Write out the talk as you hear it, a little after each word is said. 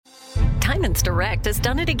Diamonds Direct has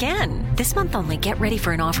done it again. This month only, get ready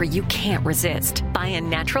for an offer you can't resist. Buy a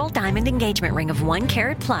natural diamond engagement ring of 1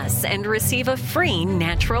 carat plus and receive a free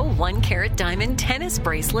natural 1 carat diamond tennis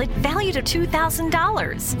bracelet valued at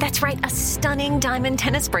 $2,000. That's right, a stunning diamond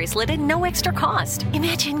tennis bracelet at no extra cost.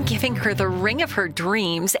 Imagine giving her the ring of her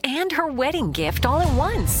dreams and her wedding gift all at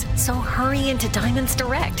once. So hurry into Diamonds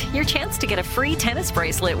Direct. Your chance to get a free tennis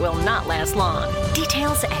bracelet will not last long.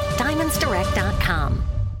 Details at diamondsdirect.com.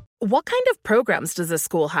 What kind of programs does this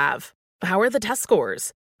school have? How are the test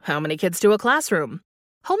scores? How many kids do a classroom?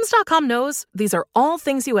 Homes.com knows these are all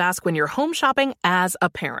things you ask when you're home shopping as a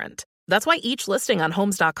parent. That's why each listing on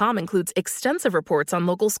Homes.com includes extensive reports on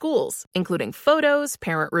local schools, including photos,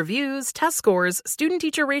 parent reviews, test scores,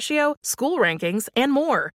 student-teacher ratio, school rankings, and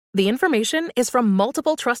more. The information is from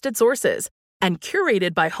multiple trusted sources and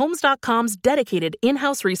curated by Homes.com's dedicated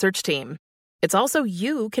in-house research team. It's also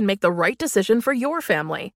you can make the right decision for your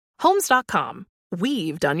family. Homes.com.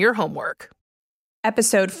 We've done your homework.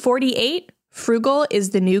 Episode 48, Frugal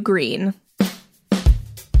is the New Green.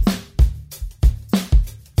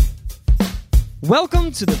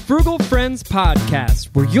 Welcome to the Frugal Friends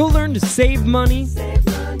podcast, where you'll learn to save money,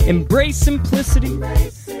 embrace simplicity,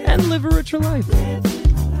 and live a richer life.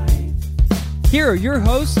 Here are your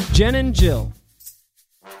hosts, Jen and Jill.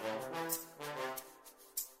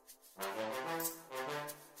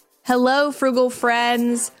 Hello, Frugal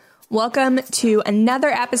Friends. Welcome to another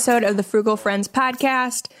episode of the Frugal Friends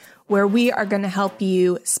podcast, where we are going to help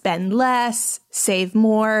you spend less, save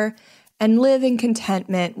more, and live in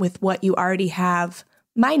contentment with what you already have.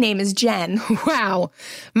 My name is Jen. Wow.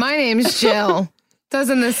 My name's Jill.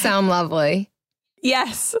 Doesn't this sound lovely?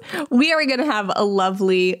 Yes, we are going to have a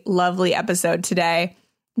lovely, lovely episode today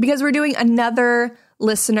because we're doing another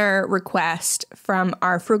listener request from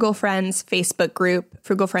our Frugal Friends Facebook group,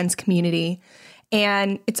 Frugal Friends Community.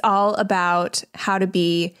 And it's all about how to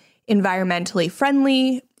be environmentally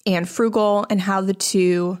friendly and frugal and how the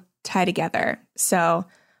two tie together. So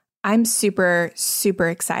I'm super, super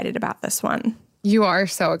excited about this one. You are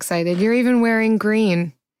so excited. You're even wearing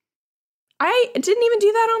green. I didn't even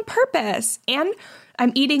do that on purpose. And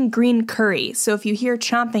I'm eating green curry. So if you hear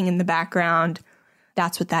chomping in the background,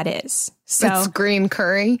 that's what that is. So it's green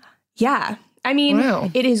curry? Yeah. I mean,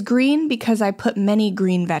 wow. It is green because I put many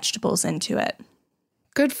green vegetables into it.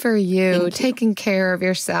 Good for you. Taking care of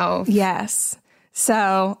yourself. Yes.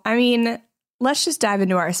 So, I mean, let's just dive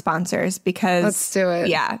into our sponsors because let's do it.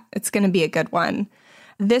 Yeah, it's going to be a good one.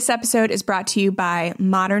 This episode is brought to you by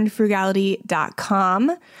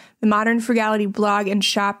modernfrugality.com. The Modern Frugality blog and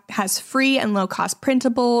shop has free and low-cost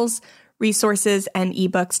printables, resources, and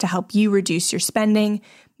ebooks to help you reduce your spending,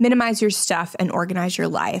 minimize your stuff, and organize your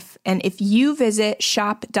life. And if you visit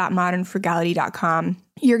shop.modernfrugality.com,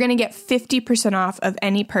 you're going to get 50% off of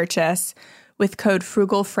any purchase with code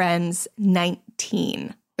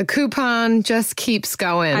FrugalFriends19. The coupon just keeps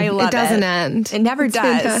going. I love it. It doesn't end. It never does.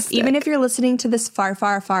 Fantastic. Even if you're listening to this far,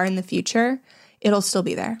 far, far in the future, it'll still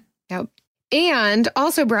be there. Yep. And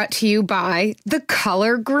also brought to you by the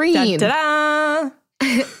color green. Da-da-da!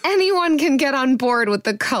 Anyone can get on board with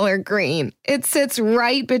the color green. It sits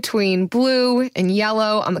right between blue and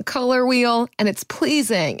yellow on the color wheel, and it's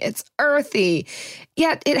pleasing, it's earthy,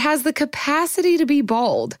 yet it has the capacity to be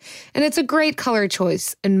bold, and it's a great color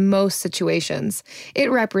choice in most situations. It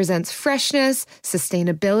represents freshness,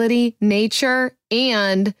 sustainability, nature,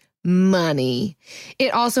 and money.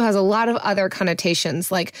 It also has a lot of other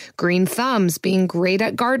connotations like green thumbs being great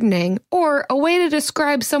at gardening or a way to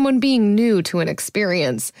describe someone being new to an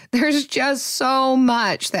experience. There's just so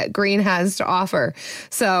much that green has to offer.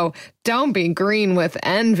 So don't be green with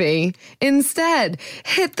envy. Instead,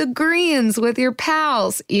 hit the greens with your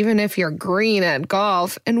pals, even if you're green at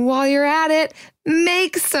golf. And while you're at it,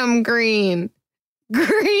 make some green.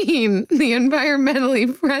 Green, the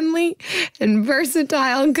environmentally friendly and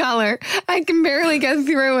versatile color. I can barely get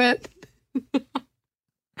through it.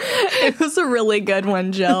 It was a really good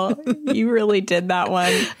one, Jill. You really did that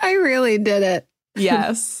one. I really did it.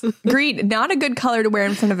 Yes. Green, not a good color to wear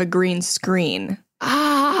in front of a green screen.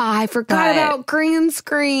 I forgot about green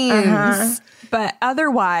screens. But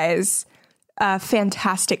otherwise, a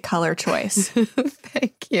fantastic color choice.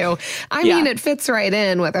 Thank you. I mean, it fits right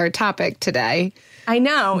in with our topic today. I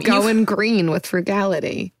know. Going green with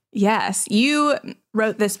frugality. Yes. You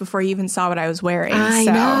wrote this before you even saw what I was wearing. I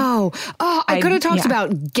know. Oh, I could have talked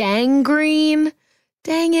about gangrene.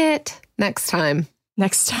 Dang it. Next time.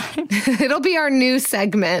 It'll be our new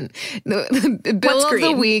segment. The bill of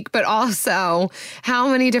the week, but also how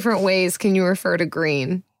many different ways can you refer to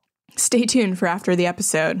green? Stay tuned for after the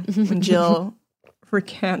episode when Jill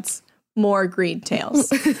recants more green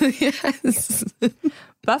tails. Yes.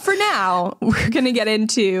 But for now, we're going to get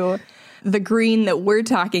into the green that we're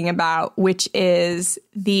talking about, which is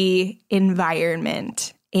the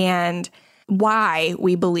environment and why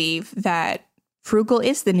we believe that frugal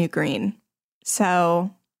is the new green.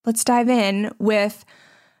 So let's dive in with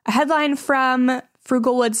a headline from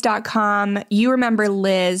frugalwoods.com. You remember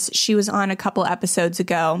Liz, she was on a couple episodes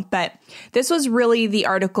ago, but this was really the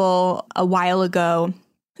article a while ago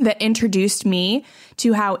that introduced me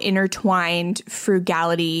to how intertwined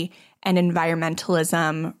frugality and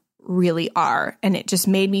environmentalism really are. And it just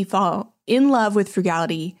made me fall in love with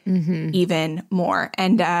frugality even more.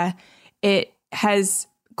 And it has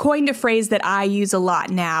coined a phrase that I use a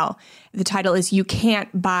lot now. The title is "You Can't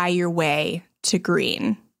Buy Your Way to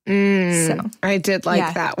Green." So I did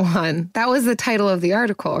like that one. That was the title of the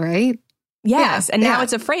article, right? Yes. And now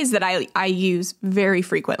it's a phrase that I use very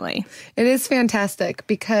frequently. It is fantastic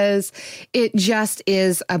because it just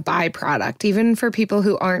is a byproduct, even for people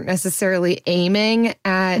who aren't necessarily aiming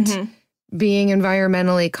at being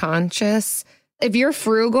environmentally conscious. If you're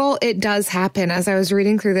frugal, it does happen. As I was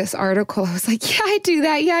reading through this article, I was like, yeah, I do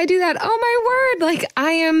that. Yeah, I do that. Oh, my word. Like,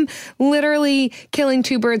 I am literally killing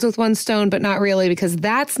two birds with one stone, but not really, because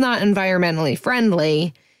that's not environmentally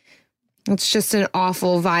friendly. It's just an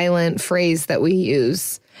awful, violent phrase that we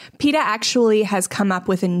use. PETA actually has come up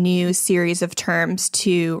with a new series of terms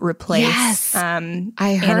to replace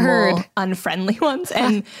I heard unfriendly ones.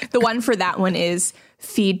 And the one for that one is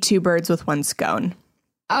 "feed two birds with one scone."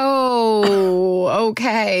 Oh,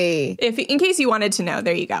 okay. In case you wanted to know,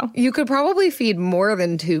 there you go. You could probably feed more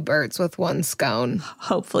than two birds with one scone.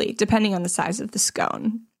 Hopefully, depending on the size of the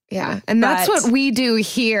scone. Yeah. And that's what we do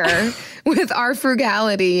here with our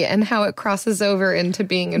frugality and how it crosses over into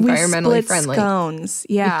being environmentally friendly. Scones.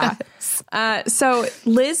 Yeah. Yes. So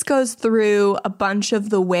Liz goes through a bunch of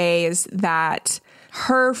the ways that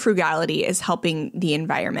her frugality is helping the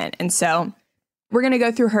environment. And so we're going to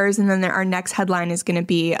go through hers, and then our next headline is going to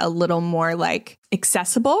be a little more like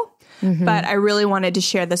accessible. But I really wanted to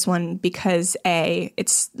share this one because A,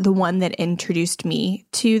 it's the one that introduced me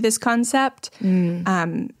to this concept,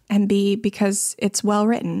 and B, because it's well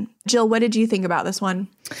written. Jill, what did you think about this one?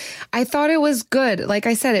 I thought it was good. Like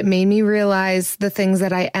I said, it made me realize the things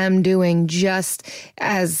that I am doing just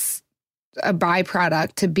as a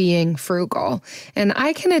byproduct to being frugal. And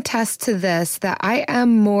I can attest to this, that I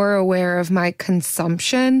am more aware of my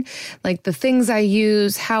consumption, like the things I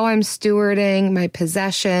use, how I'm stewarding my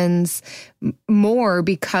possessions, more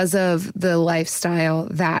because of the lifestyle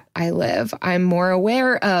that I live. I'm more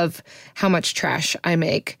aware of how much trash I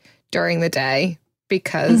make during the day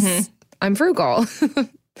because I'm frugal.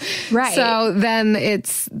 Right. So then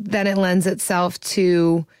it lends itself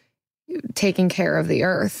to taking care of the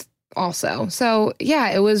earth also. So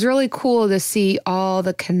yeah, it was really cool to see all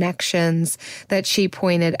the connections that she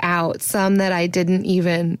pointed out, some that I didn't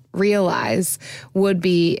even realize would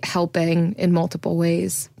be helping in multiple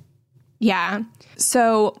ways. Yeah.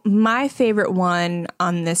 So my favorite one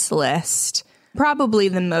on this list, probably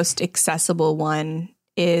the most accessible one,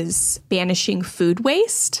 is banishing food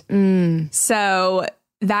waste. So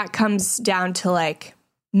that comes down to like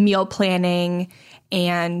meal planning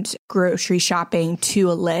and grocery shopping to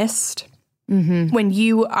a list. When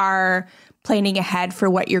you are planning ahead for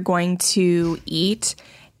what you're going to eat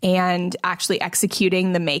and actually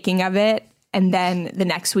executing the making of it, and then the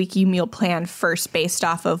next week you meal plan first based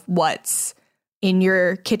off of what's in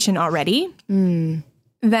your kitchen already,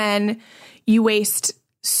 then you waste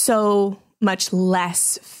so much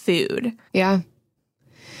less food. Yeah.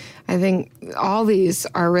 I think all these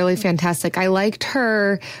are really fantastic. I liked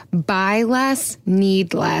her buy less,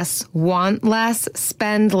 need less, want less,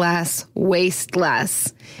 spend less, waste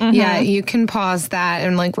less. Yeah, you can pause that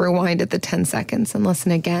and like rewind at the 10 seconds and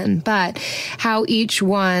listen again. But how each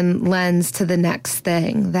one lends to the next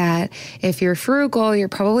thing, that if you're frugal, you're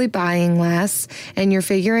probably buying less and you're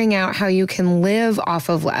figuring out how you can live off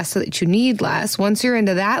of less so that you need less. Once you're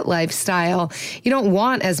into that lifestyle, you don't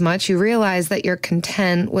want as much. You realize that you're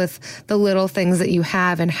content with the little things that you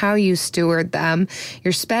have and how you steward them.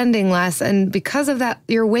 You're spending less, and because of that,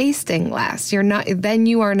 you're wasting less. You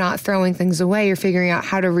are not throwing things away. You're figuring out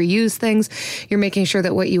how to reuse things. You're making sure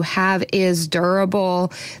that what you have is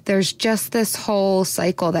durable. There's just this whole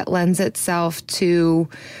cycle that lends itself to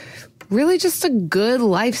really just a good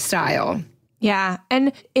lifestyle. Yeah,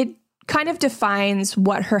 and it kind of defines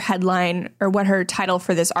what her headline or what her title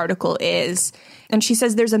for this article is. And she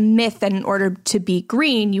says there's a myth that in order to be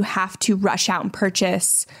green, you have to rush out and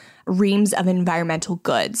purchase reams of environmental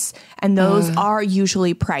goods. And those are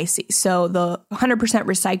usually pricey. So the 100%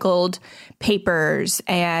 recycled papers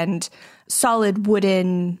and solid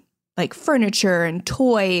wooden like furniture and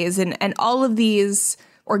toys and all of these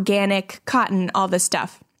organic cotton, all this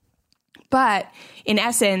stuff. But in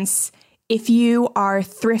essence, if you are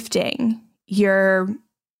thrifting, you're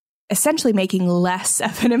essentially making less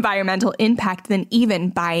of an environmental impact than even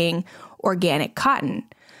buying organic cotton.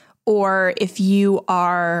 Or if you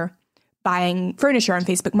are buying furniture on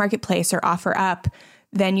Facebook Marketplace or OfferUp,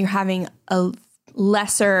 then you're having a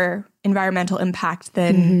lesser environmental impact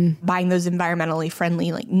than buying those environmentally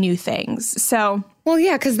friendly, like new things. So, well,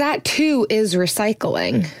 yeah, because that too is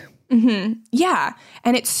recycling. Yeah.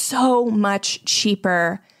 And it's so much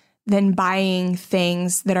cheaper than buying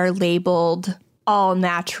things that are labeled all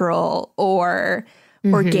natural or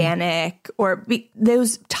organic or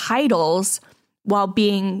those titles, while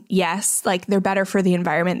being, yes, like they're better for the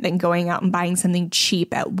environment than going out and buying something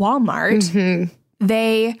cheap at Walmart.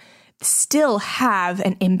 They still have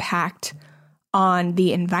an impact on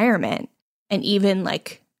the environment and even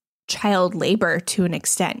like child labor to an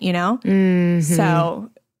extent, you know? So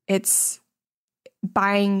it's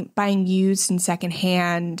buying used and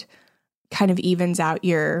secondhand kind of evens out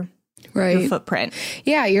your footprint.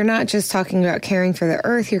 Yeah, you're not just talking about caring for the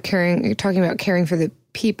earth, you're talking about caring for the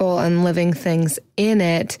people and living things in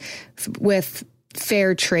it with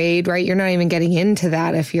fair trade, right? You're not even getting into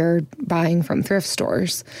that if you're buying from thrift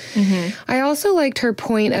stores. I also liked her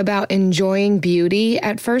point about enjoying beauty.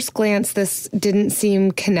 At first glance, this didn't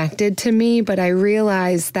seem connected to me, but I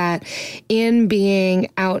realized that in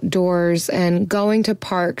being outdoors and going to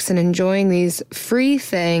parks and enjoying these free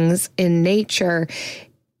things in nature,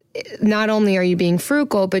 not only are you being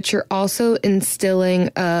frugal, but you're also instilling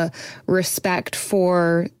a respect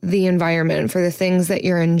for the environment, for the things that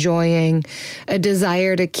you're enjoying, a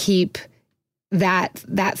desire to keep that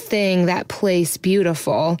thing, that place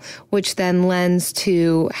beautiful, which then lends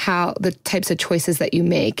to how the types of choices that you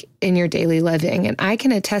make in your daily living. And I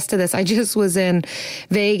can attest to this. I just was in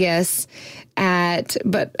Vegas a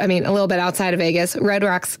little bit outside of Vegas, Red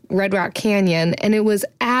Rock Canyon, and it was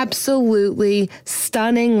absolutely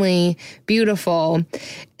stunningly beautiful.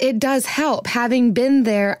 It does help. Having been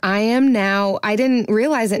there, I didn't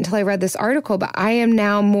realize it until I read this article, but I am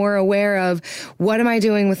now more aware of what am I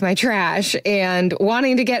doing with my trash and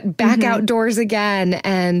wanting to get back outdoors again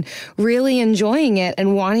and really enjoying it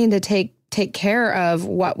and wanting to take care of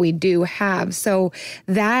what we do have. So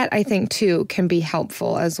that I think too can be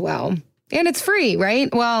helpful as well. And it's free, right?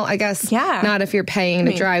 Well, I guess not if you're paying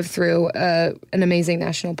to drive through an amazing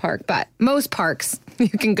national park, but most parks you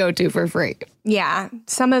can go to for free. Yeah,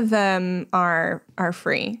 some of them are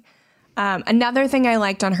free. Another thing I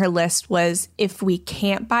liked on her list was if we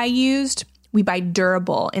can't buy used, we buy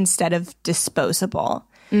durable instead of disposable.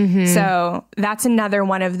 So that's another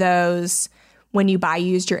one of those, when you buy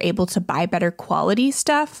used, you're able to buy better quality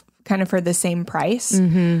stuff kind of for the same price.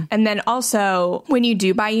 And then also when you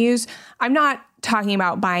do buy used, I'm not talking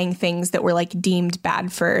about buying things that were like deemed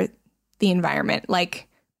bad for the environment, like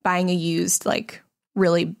buying a used, like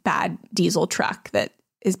really bad diesel truck that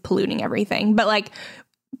is polluting everything. But like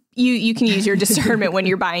you can use your discernment when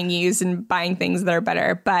you're buying used and buying things that are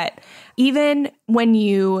better. But even when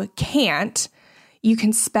you can't, you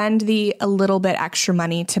can spend a little bit extra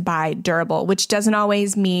money to buy durable, which doesn't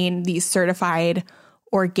always mean these certified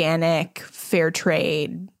organic, fair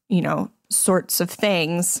trade, sorts of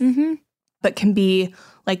things, but can be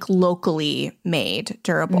like locally made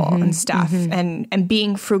durable and stuff. And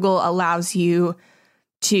being frugal allows you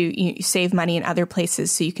to save money in other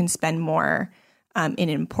places so you can spend more in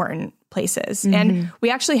important places. And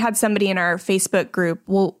we actually had somebody in our Facebook group,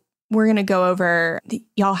 we're going to go over,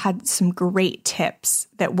 y'all had some great tips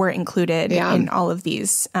that were included in all of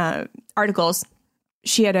these articles.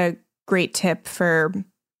 She had a great tip for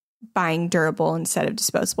buying durable instead of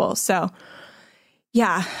disposable. So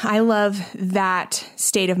yeah, I love that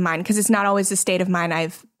state of mind because it's not always the state of mind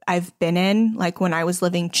I've been in. Like when I was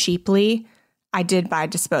living cheaply, I did buy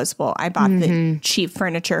disposable. I bought the cheap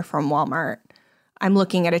furniture from Walmart. I'm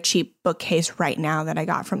looking at a cheap bookcase right now that I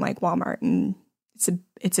got from like Walmart, and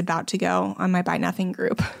it's about to go on my Buy Nothing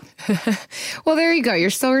group. Well, there you go. You're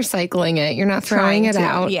still recycling it. You're not throwing it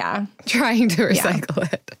out. Yeah. Trying to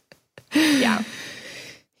recycle it. Yeah.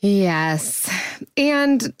 Yes.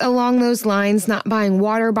 And along those lines, not buying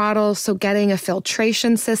water bottles, so getting a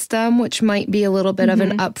filtration system, which might be a little bit of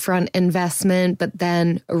an upfront investment, but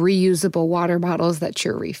then reusable water bottles that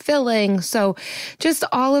you're refilling. So just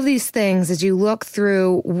all of these things as you look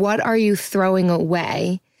through, what are you throwing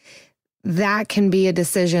away that can be a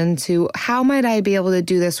decision to how might I be able to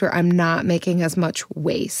do this where I'm not making as much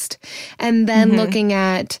waste? And then looking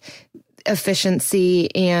at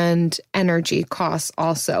efficiency and energy costs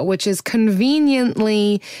also, which is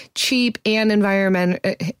conveniently cheap and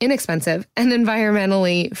inexpensive and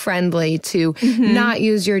environmentally friendly to not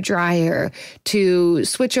use your dryer, to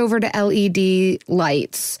switch over to LED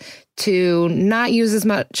lights, to not use as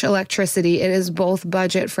much electricity. It is both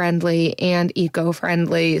budget friendly and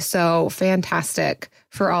eco-friendly. So fantastic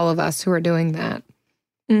for all of us who are doing that.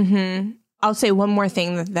 I'll say one more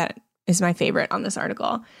thing that is my favorite on this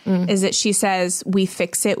article is that she says, we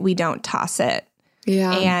fix it, we don't toss it.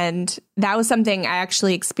 Yeah. And that was something I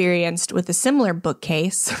actually experienced with a similar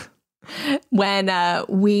bookcase when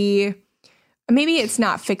maybe it's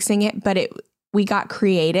not fixing it, but we got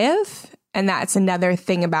creative. And that's another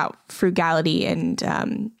thing about frugality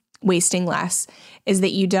and wasting less is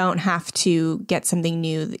that you don't have to get something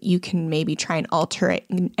new, that you can maybe try and alter it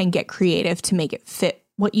and get creative to make it fit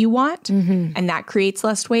what you want. And that creates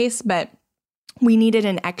less waste. But we needed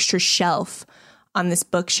an extra shelf on this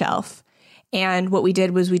bookshelf. And what we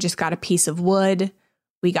did was we just got a piece of wood.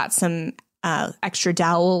 We got some extra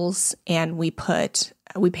dowels and we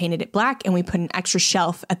painted it black and we put an extra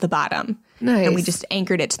shelf at the bottom. Nice. And we just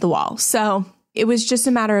anchored it to the wall. So it was just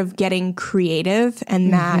a matter of getting creative,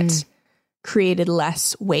 and that created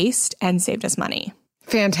less waste and saved us money.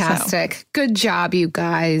 Fantastic. So, good job, you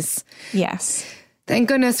guys. Yes. Thank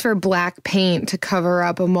goodness for black paint to cover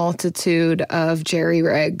up a multitude of jerry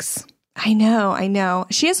rigs. I know.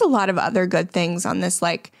 She has a lot of other good things on this.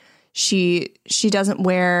 Like she doesn't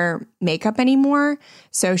wear makeup anymore,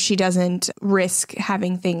 so she doesn't risk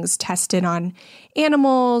having things tested on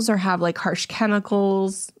animals or have like harsh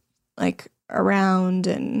chemicals like around,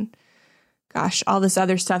 and gosh, all this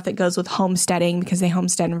other stuff that goes with homesteading because they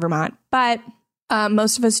homestead in Vermont. But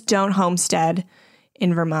most of us don't homestead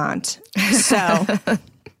in Vermont. So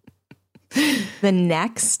the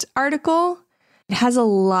next article, it has a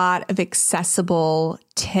lot of accessible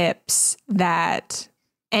tips that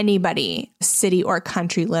anybody, city or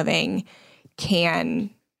country living, can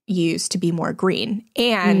use to be more green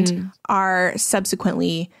and are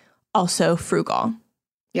subsequently also frugal.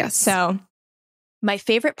 Yes. So my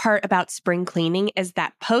favorite part about spring cleaning is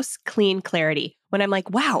that post-clean clarity, when I'm like,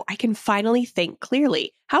 wow, I can finally think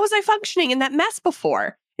clearly. How was I functioning in that mess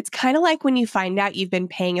before? It's kind of like when you find out you've been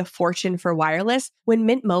paying a fortune for wireless when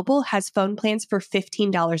Mint Mobile has phone plans for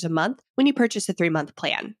 $15 a month when you purchase a 3-month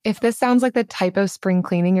plan. If this sounds like the type of spring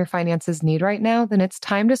cleaning your finances need right now, then it's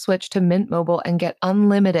time to switch to Mint Mobile and get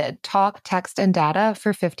unlimited talk, text, and data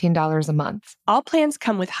for $15 a month. All plans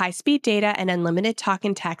come with high-speed data and unlimited talk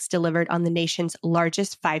and text delivered on the nation's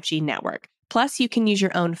largest 5G network. Plus, you can use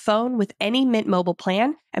your own phone with any Mint Mobile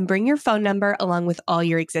plan and bring your phone number along with all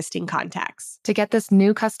your existing contacts. To get this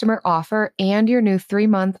new customer offer and your new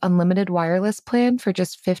 3-month unlimited wireless plan for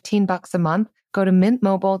just $15 a month, go to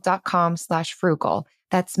mintmobile.com/frugal.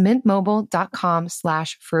 That's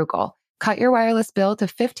mintmobile.com/frugal. Cut your wireless bill to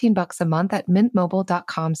 $15 a month at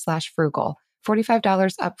mintmobile.com/frugal.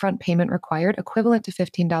 $45 upfront payment required, equivalent to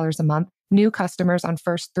 $15 a month. New customers on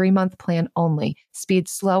first 3-month plan only. Speed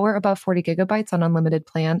slower above 40 gigabytes on unlimited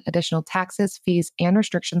plan. Additional taxes, fees, and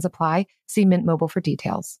restrictions apply. See Mint Mobile for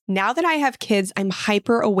details. Now that I have kids, I'm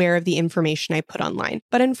hyper aware of the information I put online.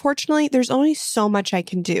 But unfortunately, there's only so much I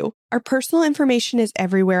can do. Our personal information is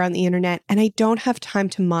everywhere on the internet, and I don't have time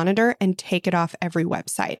to monitor and take it off every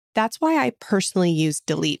website. That's why I personally use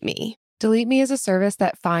Delete Me. Delete Me is a service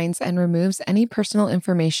that finds and removes any personal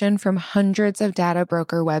information from hundreds of data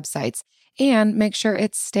broker websites and make sure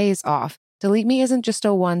it stays off. Delete Me isn't just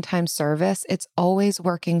a one-time service. It's always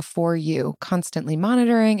working for you, constantly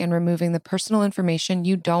monitoring and removing the personal information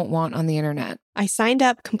you don't want on the internet. I signed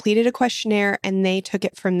up, completed a questionnaire, and they took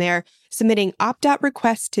it from there, submitting opt-out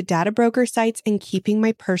requests to data broker sites and keeping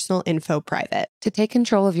my personal info private. To take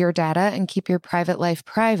control of your data and keep your private life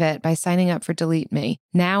private by signing up for Delete Me.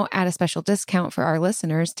 Now, at a special discount for our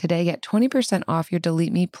listeners, today get 20% off your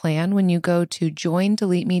Delete Me plan when you go to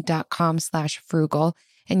joindeleteme.com/frugal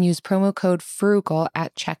and use promo code FRUGAL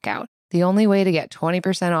at checkout. The only way to get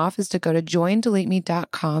 20% off is to go to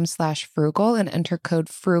joindeleteme.com/frugal and enter code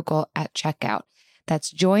FRUGAL at checkout.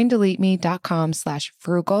 That's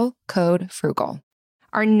joindeleteme.com/frugal, code FRUGAL.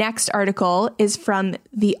 our next article is from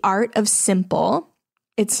The Art of Simple.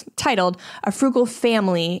 It's titled, A Frugal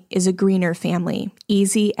Family is a Greener Family,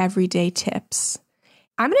 Easy Everyday Tips.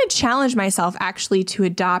 I'm going to challenge myself actually to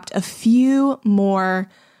adopt a few more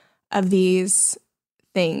of these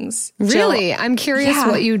things. Really? Jill, I'm curious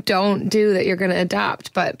what you don't do that you're going to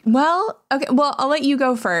adopt, but... Well, okay. Well, I'll let you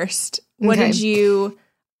go first. What Okay. did you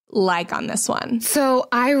like on this one? So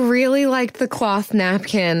I really liked the cloth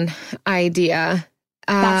napkin idea.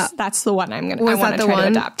 That's the one I want to try to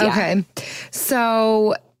adopt. Yeah. Okay.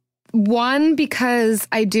 So one, because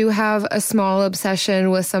I do have a small obsession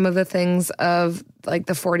with some of the things of like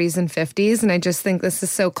the 40s and 50s. And I just think this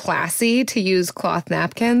is so classy to use cloth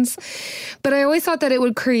napkins. But I always thought that it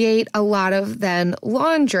would create a lot of then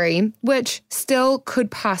laundry, which still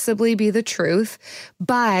could possibly be the truth.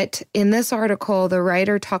 But in this article, the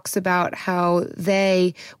writer talks about how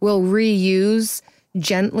they will reuse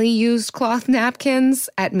gently used cloth napkins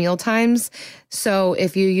at mealtimes. So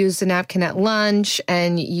if you used a napkin at lunch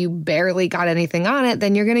and you barely got anything on it,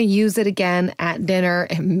 then you're going to use it again at dinner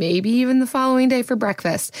and maybe even the following day for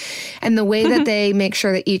breakfast. And the way that they make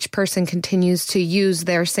sure that each person continues to use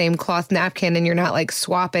their same cloth napkin and you're not like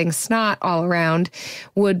swapping snot all around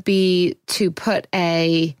would be to put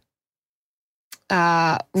a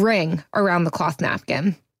ring around the cloth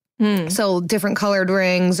napkin. So different colored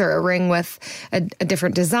rings or a ring with a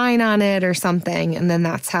different design on it or something. And then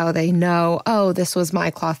that's how they know, oh, this was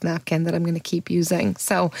my cloth napkin that I'm going to keep using.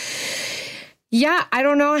 So yeah, I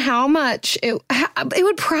don't know how much it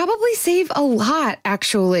would probably save a lot,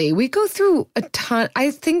 actually. We go through a ton.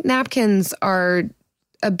 I think napkins are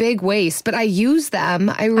a big waste, but I use them.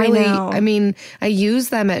 I use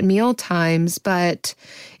them at meal times, but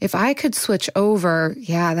if I could switch over,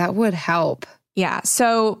 yeah, that would help. Yeah.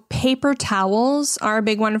 So paper towels are a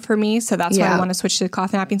big one for me. So that's why I want to switch to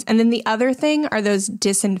cloth napkins. And then the other thing are those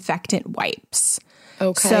disinfectant wipes.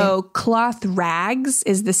 Okay. So cloth rags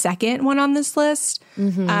is the second one on this list.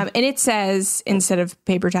 And it says instead of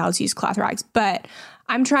paper towels, use cloth rags. But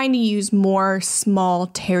I'm trying to use more small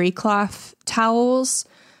terry cloth towels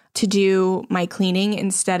to do my cleaning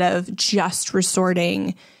instead of just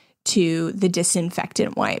resorting to the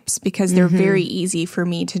disinfectant wipes because they're very easy for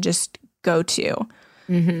me to just go to.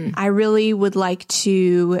 I really would like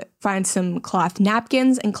to find some cloth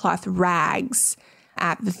napkins and cloth rags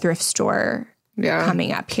at the thrift store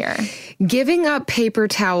coming up here. Giving up paper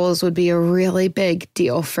towels would be a really big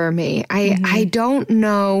deal for me. I don't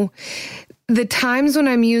know. The times when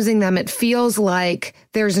I'm using them, it feels like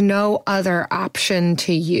there's no other option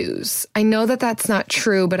to use. I know that that's not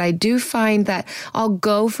true, but I do find that I'll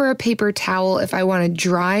go for a paper towel if I want to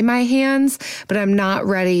dry my hands, but I'm not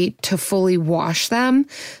ready to fully wash them.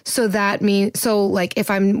 So that means, like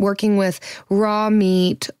if I'm working with raw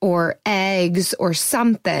meat or eggs or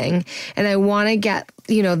something, and I want to get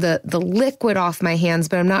the liquid off my hands,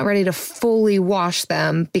 but I'm not ready to fully wash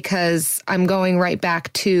them because I'm going right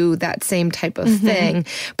back to that same type of thing.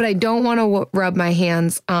 But I don't want to rub my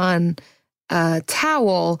hands on a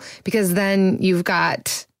towel because then you've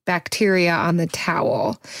got bacteria on the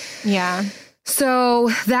towel. Yeah. So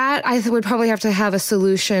that I would probably have to have a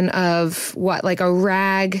solution of like a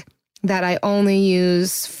rag that I only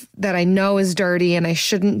use that I know is dirty and I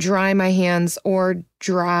shouldn't dry my hands or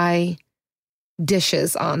dry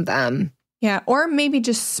dishes on them. Yeah, or maybe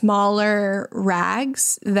just smaller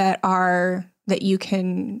rags that you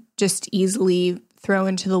can just easily throw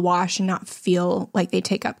into the wash and not feel like they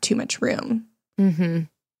take up too much room.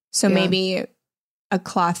 So maybe a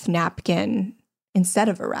cloth napkin instead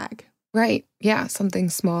of a rag. Right. Yeah, something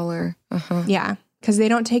smaller. Yeah, because they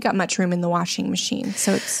don't take up much room in the washing machine.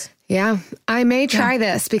 So it's... Yeah, I may try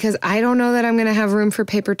this because I don't know that I'm going to have room for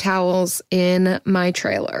paper towels in my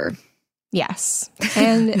trailer. Yes.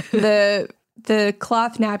 And the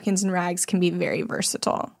cloth napkins and rags can be very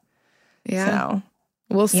versatile. Yeah. So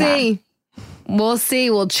we'll see. Yeah. We'll see.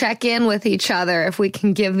 We'll check in with each other if we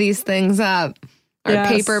can give these things up. Our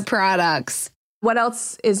paper products. What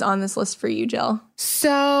else is on this list for you, Jill?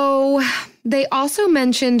 So they also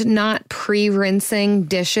mentioned not pre-rinsing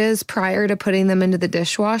dishes prior to putting them into the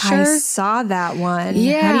dishwasher. I saw that one.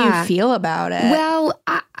 Yeah. How do you feel about it? Well,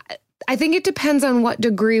 I think it depends on what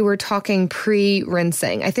degree we're talking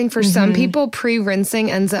pre-rinsing. I think for some people, pre-rinsing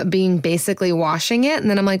ends up being basically washing it. And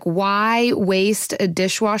then I'm like, why waste a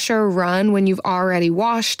dishwasher run when you've already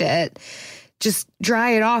washed it? Just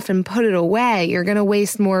dry it off and put it away. You're going to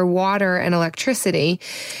waste more water and electricity.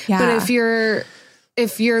 Yeah. But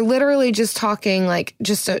if you're literally just talking like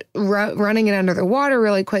just running it under the water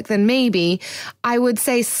really quick, then maybe I would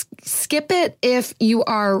say skip it if you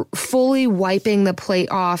are fully wiping the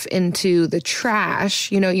plate off into the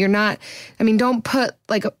trash. You're not, don't put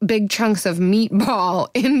like big chunks of meatball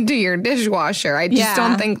into your dishwasher. I just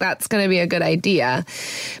don't think that's going to be a good idea.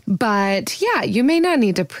 But yeah, you may not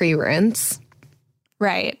need to pre-rinse.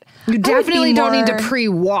 Right. You definitely don't need to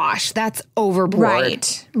pre-wash. That's overboard.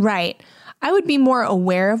 Right. I would be more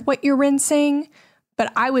aware of what you're rinsing,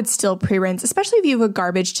 but I would still pre-rinse, especially if you have a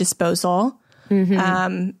garbage disposal.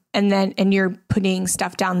 and you're putting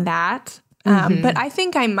stuff down that. But I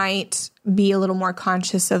think I might be a little more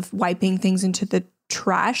conscious of wiping things into the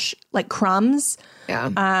trash, like crumbs,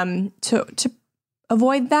 to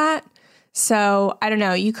avoid that. So I don't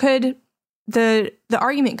know. You could, the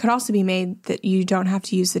argument could also be made that you don't have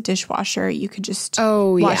to use the dishwasher. You could just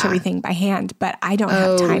wash everything by hand, but I don't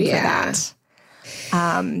have time for that.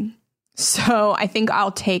 So I think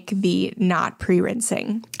I'll take the not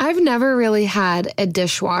pre-rinsing. I've never really had a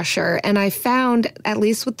dishwasher, and I found, at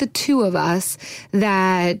least with the two of us,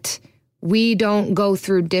 that we don't go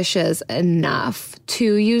through dishes enough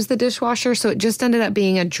to use the dishwasher. So it just ended up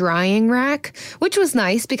being a drying rack, which was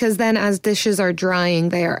nice because then as dishes are drying,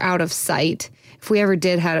 they are out of sight. If we ever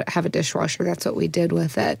did have a dishwasher, that's what we did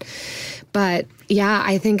with it. But yeah,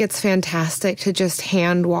 I think it's fantastic to just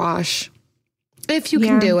hand wash. If you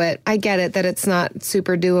can do it. I get it that it's not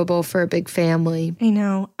super doable for a big family. I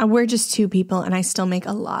know. We're just two people and I still make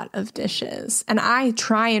a lot of dishes. And I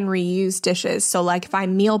try and reuse dishes. So like if I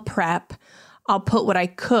meal prep, I'll put what I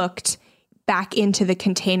cooked back into the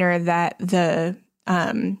container that the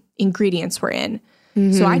ingredients were in.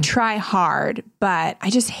 Mm-hmm. So I try hard, but I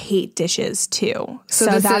just hate dishes too. So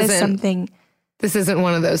that is something. This isn't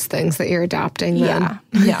one of those things that you're adopting then.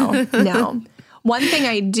 Yeah. No. One thing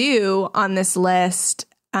I do on this list,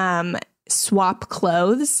 swap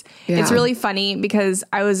clothes. Yeah. It's really funny because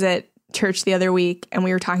I was at church the other week and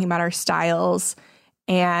we were talking about our styles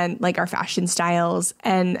and like our fashion styles.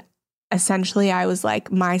 And essentially I was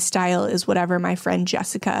like, my style is whatever my friend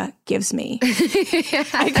Jessica gives me.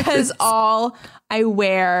 Because all I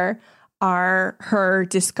wear are her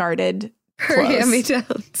discarded clothes. Her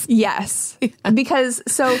hand-me-downs. Yes. Yeah. Because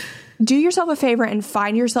do yourself a favor and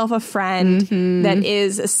find yourself a friend that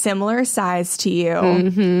is a similar size to you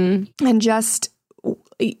and just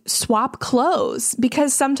swap clothes,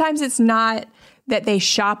 because sometimes it's not that they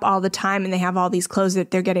shop all the time and they have all these clothes that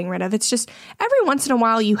they're getting rid of. It's just every once in a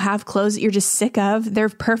while you have clothes that you're just sick of. They're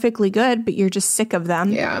perfectly good, but you're just sick of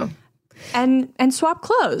them. Yeah. And swap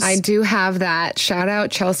clothes. I do have that. Shout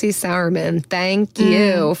out Chelsea Sowerman. Thank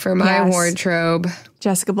you for my wardrobe.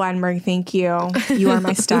 Jessica Blandenberg, thank you. You are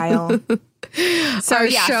my style. So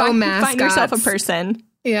find yourself a person.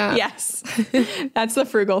 Yeah. Yes. That's the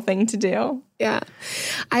frugal thing to do. Yeah.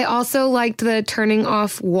 I also liked the turning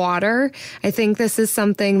off water. I think this is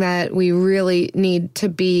something that we really need to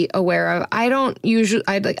be aware of. I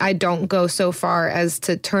don't go so far as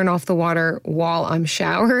to turn off the water while I'm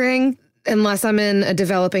showering. Unless I'm in a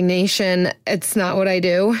developing nation, it's not what I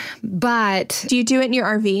do. But do you do it in your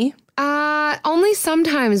RV? Only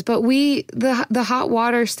sometimes, but the hot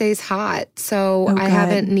water stays hot, so I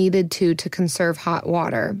haven't needed to conserve hot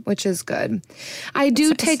water, which is good. I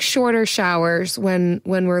do take shorter showers when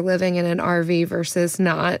we're living in an RV versus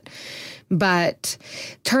not, but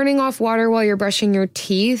turning off water while you're brushing your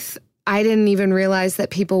teeth, I didn't even realize that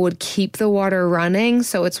people would keep the water running,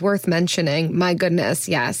 so it's worth mentioning. My goodness,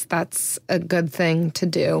 yes, that's a good thing to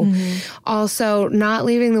do. Mm-hmm. Also, not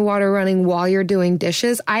leaving the water running while you're doing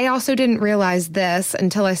dishes. I also didn't realize this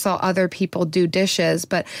until I saw other people do dishes,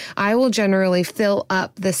 but I will generally fill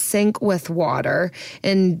up the sink with water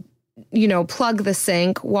and plug the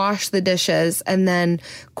sink, wash the dishes, and then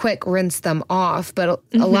quick rinse them off. But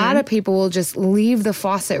a lot of people will just leave the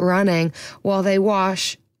faucet running while they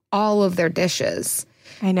wash all of their dishes.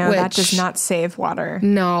 I know, that does not save water.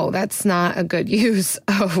 No, that's not a good use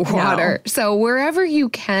of water. No. So wherever you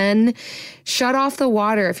can, shut off the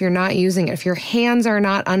water if you're not using it. If your hands are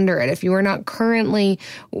not under it, if you are not currently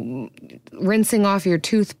rinsing off your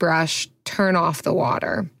toothbrush, turn off the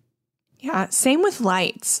water. Yeah, same with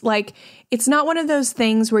lights. Like, it's not one of those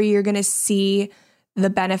things where you're going to see the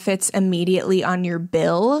benefits immediately on your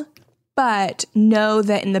bill, but know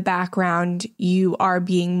that in the background, you are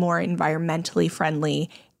being more environmentally friendly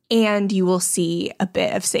and you will see a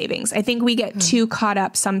bit of savings. I think we get too caught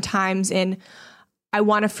up sometimes in, I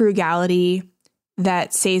want a frugality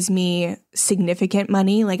that saves me significant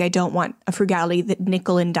money. Like, I don't want a frugality that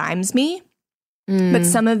nickel and dimes me. But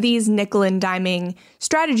some of these nickel and diming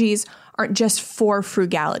strategies aren't just for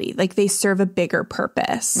frugality. Like, they serve a bigger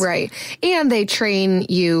purpose. Right. And they train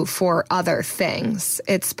you for other things.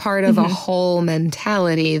 It's part of a whole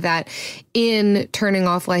mentality that in turning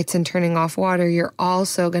off lights and turning off water, you're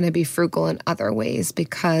also going to be frugal in other ways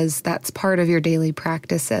because that's part of your daily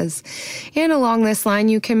practices. And along this line,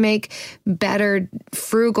 you can make better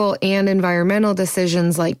frugal and environmental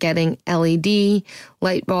decisions like getting LED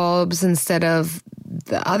light bulbs instead of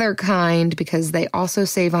the other kind because they also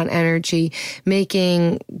save on energy,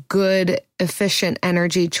 making good, efficient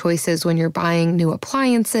energy choices when you're buying new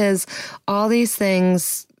appliances. All these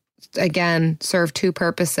things again, serve two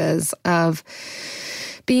purposes of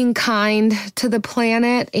being kind to the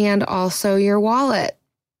planet and also your wallet.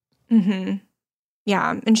 Mm-hmm.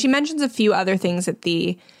 Yeah. And she mentions a few other things at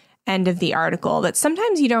the end of the article that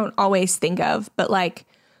sometimes you don't always think of, but like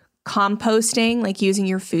composting, like using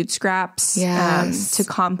your food scraps to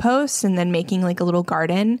compost and then making like a little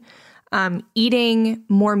garden. Eating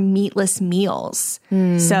more meatless meals.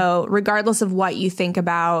 So regardless of what you think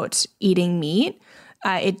about eating meat,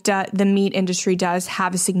 the meat industry does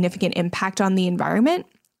have a significant impact on the environment.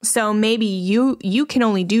 So maybe you can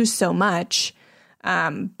only do so much,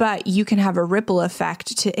 but you can have a ripple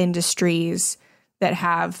effect to industries that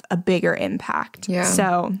have a bigger impact. Yeah.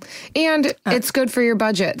 So, and it's good for your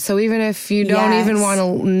budget. So even if you don't even want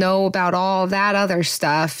to know about all that other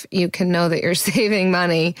stuff, you can know that you're saving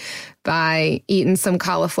money by eating some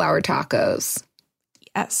cauliflower tacos.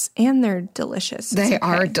 Yes. And they're delicious. They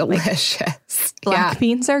are delicious. Like, black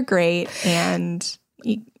beans are great. And,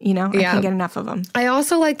 I can't get enough of them. I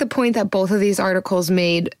also like the point that both of these articles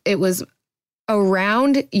made. It was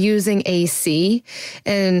around using AC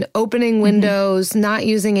and opening windows, not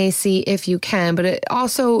using AC if you can, but it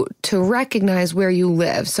also to recognize where you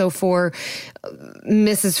live. So for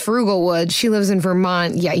Mrs. Frugalwood, she lives in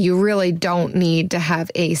Vermont. Yeah, you really don't need to have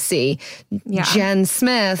AC. Yeah. Jen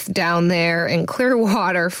Smith down there in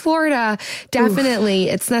Clearwater, Florida, definitely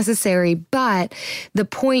it's necessary. But the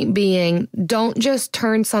point being, don't just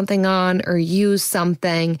turn something on or use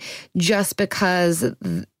something just because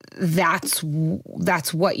that's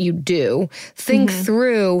what you do. Think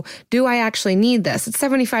through, do I actually need this? It's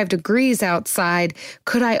 75 degrees outside.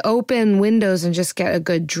 Could I open windows and just get a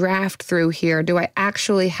good draft through here? Do I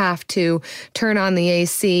actually have to turn on the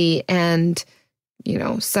AC and,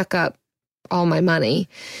 suck up all my money?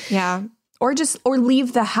 Yeah. Or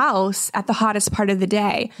leave the house at the hottest part of the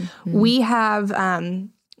day. We have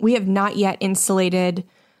not yet insulated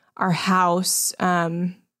our house.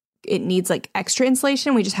 It needs like extra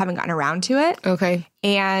insulation. We just haven't gotten around to it. Okay.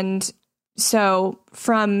 And so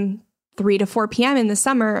from 3 to 4 p.m. in the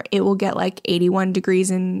summer, it will get like 81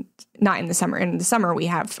 degrees not in the summer. In the summer, we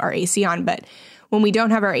have our AC on. But when we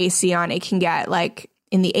don't have our AC on, it can get like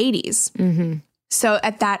in the 80s. Mm-hmm. So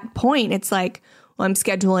at that point, it's like, well, I'm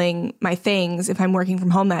scheduling my things. If I'm working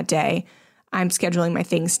from home that day, I'm scheduling my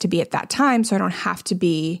things to be at that time so I don't have to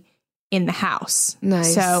be in the house.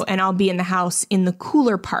 Nice. So, and I'll be in the house in the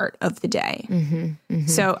cooler part of the day.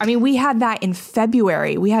 So, I mean, we had that in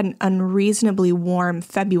February. We had an unreasonably warm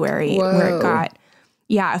February where it got,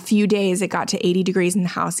 a few days it got to 80 degrees in the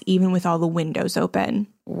house, even with all the windows open.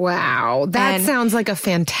 Wow. That sounds like a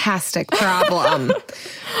fantastic problem.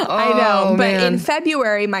 I know. But in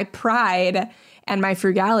February, my pride and my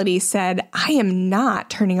frugality said, I am not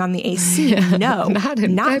turning on the AC. No,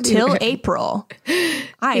 not till April.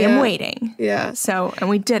 I am waiting. Yeah. So, and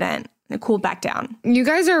we didn't. It cooled back down. You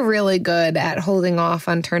guys are really good at holding off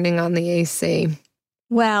on turning on the AC.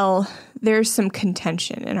 Well, there's some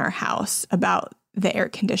contention in our house about the air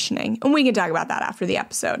conditioning. And we can talk about that after the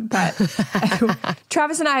episode. But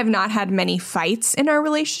Travis and I have not had many fights in our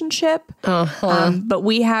relationship. But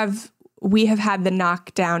we have had the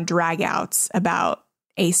knockdown dragouts about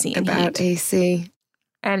AC and about heat. AC.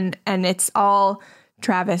 And it's all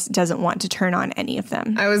Travis doesn't want to turn on any of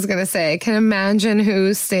them. I was going to say, I can imagine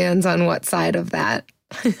who stands on what side of that.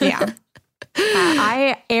 Yeah.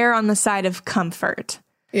 I err on the side of comfort.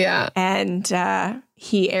 Yeah. And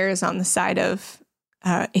he errs on the side of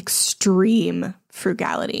extreme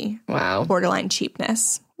frugality. Wow. Borderline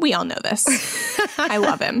cheapness. We all know this. I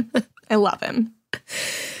love him. I love him.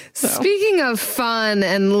 So. Speaking of fun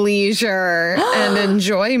and leisure and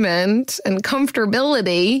enjoyment and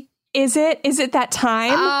comfortability. Is it that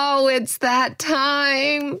time? Oh, it's that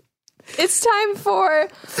time. It's time for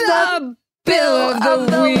the Bill of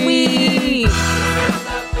the Week.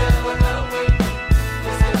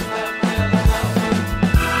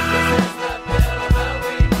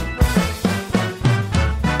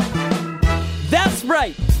 That's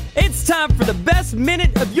right. It's time for the best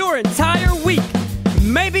minute of your entire week.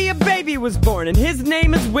 Maybe a baby was born and his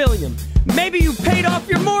name is William. Maybe you paid off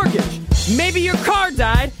your mortgage. Maybe your car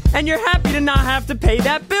died and you're happy to not have to pay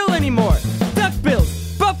that bill anymore. Duck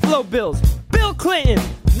Bills, Buffalo Bills, Bill Clinton.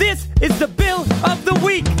 This is the Bill of the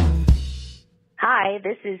Week. Hi,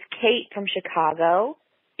 this is Kate from Chicago,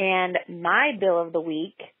 and my Bill of the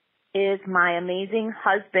Week is my amazing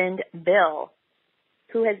husband, Bill,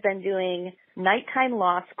 who has been doing nighttime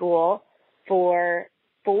law school for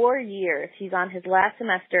 4 years. He's on his last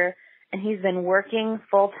semester, and he's been working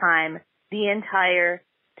full-time the entire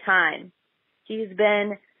time. He's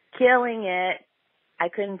been killing it. I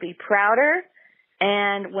couldn't be prouder,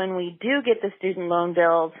 And when we do get the student loan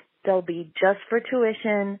bills, they'll be just for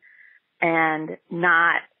tuition and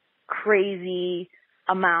not crazy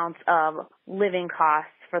amounts of living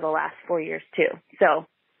costs for the last 4 years too. So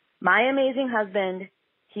my amazing husband,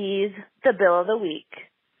 he's the bill of the week.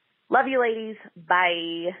 Love you, ladies.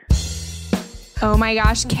 Bye. Oh my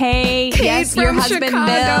gosh, Kate. Yes, your husband,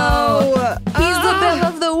 Chicago. Bill. He's the bill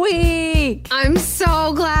of the week. I'm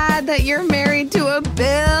so glad that you're married to a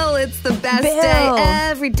Bill. It's the best Bill. day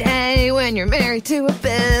every day when you're married to a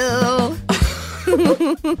Bill.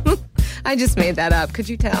 I just made that up. Could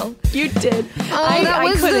you tell? You did. Oh, that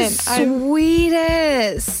was the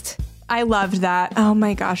sweetest. I loved that. Oh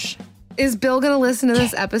my gosh. Is Bill going to listen to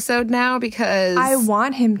this episode now? Because I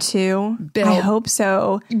want him to. Bill. I hope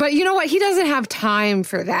so. But you know what? He doesn't have time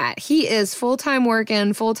for that. He is full-time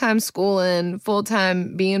working, full-time schooling,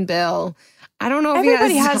 full-time being Bill. I don't know if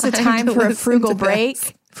everybody he has the time to for a listen frugal to break,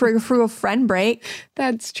 this. for a frugal friend break.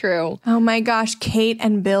 That's true. Oh my gosh, Kate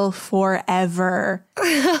and Bill forever.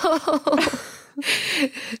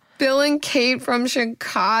 Bill and Kate from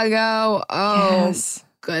Chicago. Oh, Yes.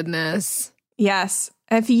 goodness. Yes.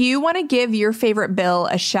 If you want to give your favorite Bill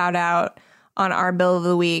a shout out on our Bill of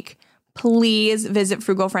the Week, please visit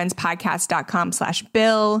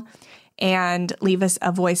frugalfriendspodcast.com/Bill and leave us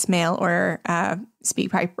a voicemail or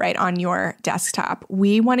speak pipe right on your desktop.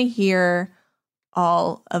 We want to hear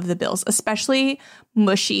all of the Bills, especially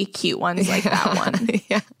mushy, cute ones like that one.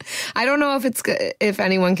 Yeah. I don't know if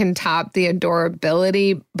anyone can top the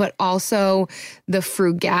adorability, but also the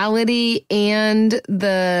frugality and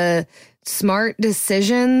the smart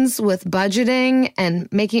decisions with budgeting and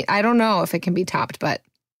making. I don't know if it can be topped, but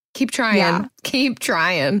keep trying. Yeah. Keep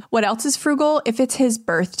trying. What else is frugal? If it's his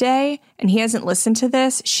birthday and he hasn't listened to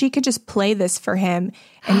this, she could just play this for him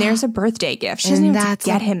and there's a birthday gift. She doesn't even have to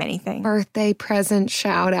get him anything. Birthday present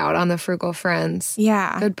shout out on the Frugal Friends.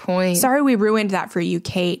 Yeah. Good point. Sorry we ruined that for you,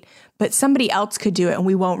 Kate, but somebody else could do it and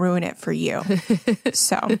we won't ruin it for you.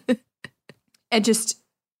 So, and just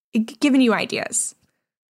giving you ideas.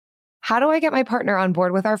 How do I get my partner on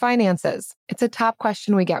board with our finances? It's a top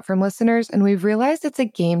question we get from listeners, and we've realized it's a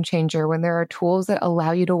game changer when there are tools that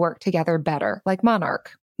allow you to work together better, like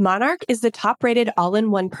Monarch. Monarch is the top-rated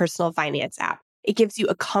all-in-one personal finance app. It gives you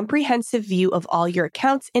a comprehensive view of all your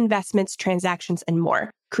accounts, investments, transactions, and more.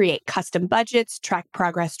 Create custom budgets, track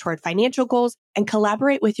progress toward financial goals, and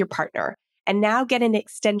collaborate with your partner. And now get an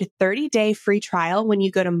extended 30-day free trial when you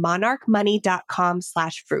go to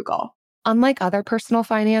monarchmoney.com/frugal. Unlike other personal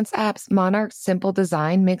finance apps, Monarch's simple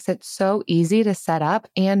design makes it so easy to set up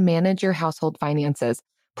and manage your household finances.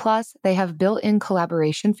 Plus, they have built-in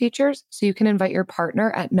collaboration features so you can invite your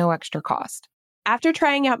partner at no extra cost. After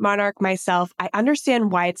trying out Monarch myself, I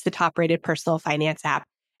understand why it's the top-rated personal finance app.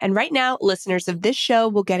 And right now, listeners of this show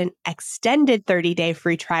will get an extended 30-day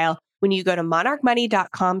free trial when you go to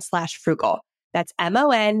monarchmoney.com/frugal. That's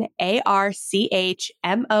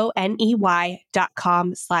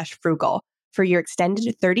monarchmoney.com/frugal for your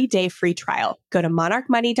extended 30-day free trial. Go to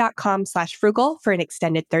monarchmoney.com/frugal for an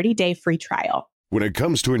extended 30-day free trial. When it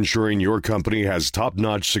comes to ensuring your company has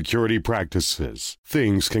top-notch security practices,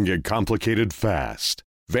 things can get complicated fast.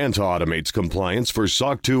 Vanta automates compliance for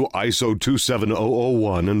SOC 2, ISO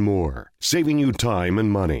 27001, and more, saving you time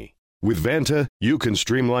and money. With Vanta, you can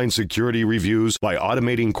streamline security reviews by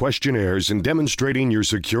automating questionnaires and demonstrating your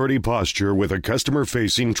security posture with a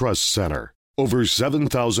customer-facing trust center. Over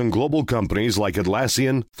 7,000 global companies like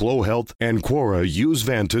Atlassian, Flow Health, and Quora use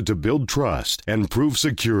Vanta to build trust and prove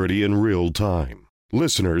security in real time.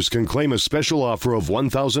 Listeners can claim a special offer of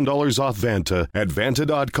 $1,000 off Vanta at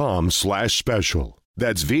vanta.com/special.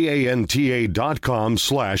 That's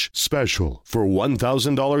VANTA.com/special for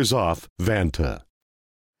 $1,000 off Vanta.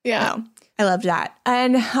 Yeah. I love that.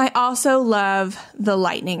 And I also love the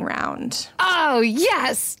lightning round. Oh,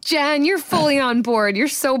 yes. Jen, you're fully on board. You're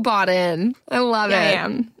so bought in. I love it. I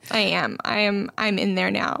am. I'm in there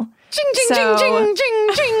now. Ching, ching, So- ching, ching, ching,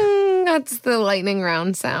 ching. That's the lightning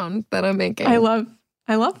round sound that I'm making. I love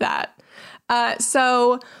that.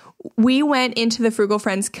 So we went into the Frugal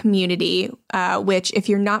Friends community, which if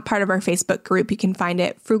you're not part of our Facebook group, you can find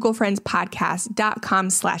it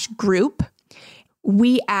frugalfriendspodcast.com/group.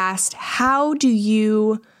 We asked, how do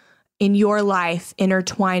you in your life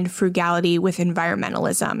intertwine frugality with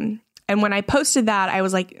environmentalism? And when I posted that, I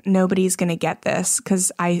was like, nobody's going to get this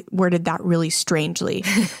because I worded that really strangely.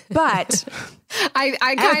 But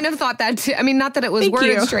I kind of thought that too. I mean, not that it was Thank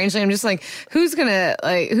worded you. strangely. I'm just like, who's gonna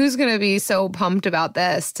be so pumped about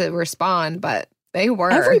this to respond? But they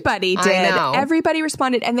were. everybody I did. know. Everybody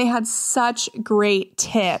responded, and they had such great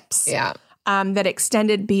tips. Yeah. That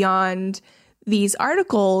extended beyond these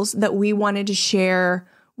articles that we wanted to share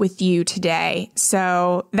with you today.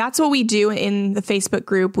 So that's what we do in the Facebook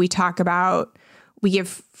group. We give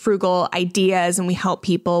frugal ideas and we help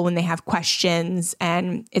people when they have questions.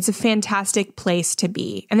 And it's a fantastic place to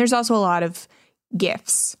be. And there's also a lot of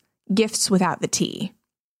gifts without the T.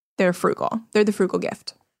 They're frugal. They're the frugal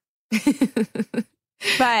gift.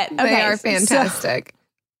 But okay, they are fantastic.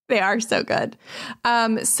 They are so good.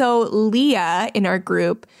 So Leah in our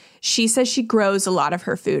group, she says she grows a lot of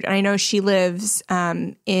her food. And I know she lives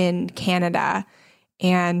in Canada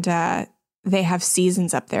and they have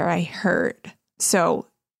seasons up there, I heard. So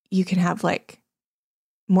you can have like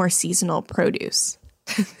more seasonal produce.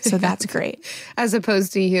 So that's great. As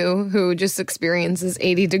opposed to you who just experiences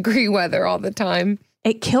 80-degree weather all the time.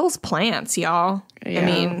 It kills plants, y'all. Yeah. I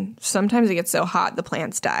mean, sometimes it gets so hot the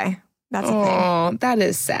plants die. That's a thing. Oh, that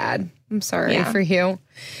is sad. I'm sorry for you.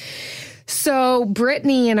 So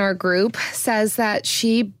Brittany in our group says that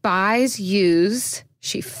she buys used,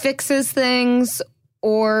 she fixes things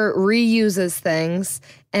or reuses things.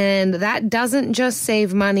 And that doesn't just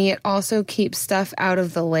save money, it also keeps stuff out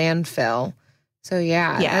of the landfill. So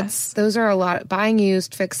those are a lot. Buying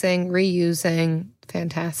used, fixing, reusing,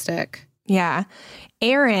 fantastic. Yeah.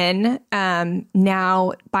 Erin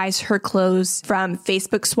now buys her clothes from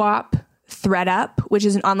Facebook Swap, ThredUp, which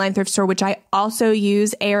is an online thrift store, which I also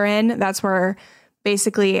use. Erin, that's where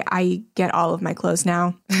basically I get all of my clothes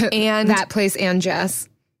now. And that place and Jess.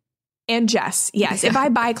 And Jess, yes. If I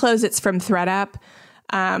buy clothes, it's from ThredUp,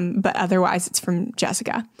 but otherwise it's from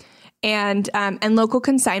Jessica. And local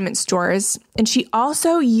consignment stores. And she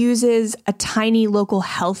also uses a tiny local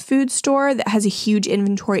health food store that has a huge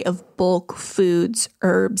inventory of bulk foods,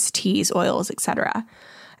 herbs, teas, oils, etc.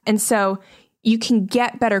 And so you can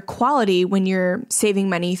get better quality when you're saving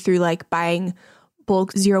money through like buying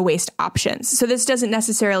bulk zero waste options. So this doesn't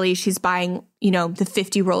necessarily, she's buying, the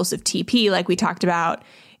 50 rolls of TP like we talked about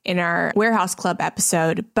in our Warehouse Club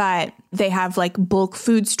episode, but they have like bulk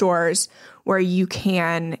food stores where you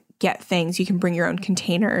can get things. You can bring your own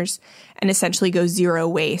containers and essentially go zero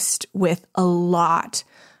waste with a lot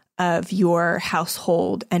of your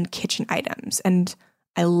household and kitchen items. And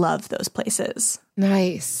I love those places.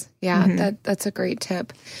 Nice. Yeah, that's a great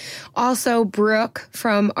tip. Also, Brooke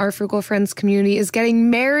from our Frugal Friends community is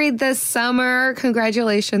getting married this summer.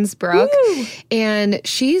 Congratulations, Brooke. Woo! And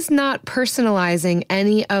she's not personalizing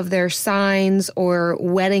any of their signs or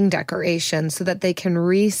wedding decorations so that they can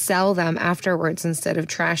resell them afterwards instead of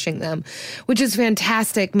trashing them, which is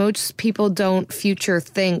fantastic. Most people don't future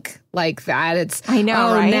think like that. I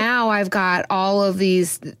know, right? Now I've got all of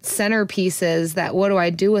these centerpieces that what do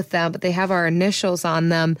I do with them? But they have our initials on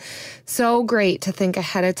them. So great to think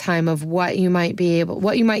ahead of time of what you might be able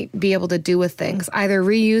to do with things, either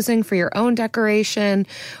reusing for your own decoration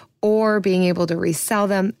or being able to resell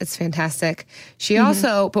them. It's fantastic. She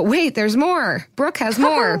also, but wait, there's more. Brooke has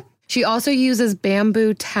more. She also uses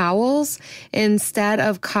bamboo towels instead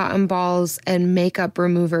of cotton balls and makeup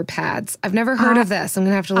remover pads. I've never heard of this. I'm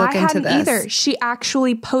going to have to look into this. I hadn't either. She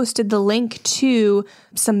actually posted the link to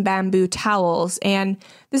some bamboo towels. And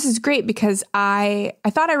this is great because I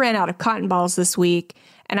thought I ran out of cotton balls this week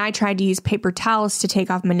and I tried to use paper towels to take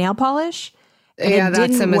off my nail polish. And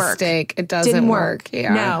that's a mistake. It doesn't work.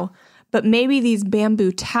 Yeah. No, but maybe these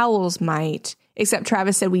bamboo towels might, except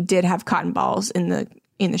Travis said we did have cotton balls in the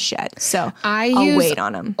shed. So I'll wait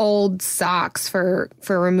on them. Old socks for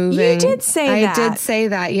removing. You did say that. I did say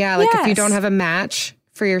that. Yeah. Like if you don't have a match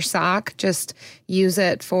for your sock, just use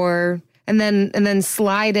it for, and then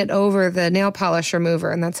slide it over the nail polish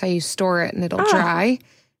remover. And that's how you store it and it'll dry.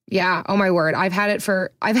 Yeah. Oh my word. I've had it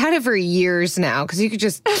for years now because you could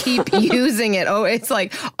just keep using it. Oh, it's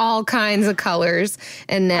like all kinds of colors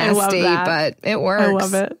and nasty, but it works. I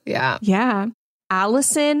love it. Yeah. Yeah.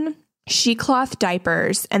 Allison, She Cloth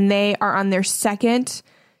Diapers, and they are on their second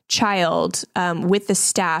child with the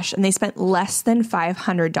stash, and they spent less than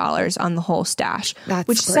 $500 on the whole stash,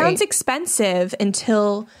 which sounds expensive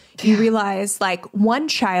until you realize like one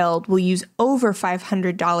child will use over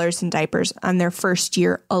 $500 in diapers on their first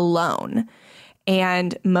year alone.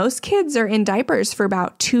 And most kids are in diapers for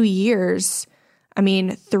about 2 years. I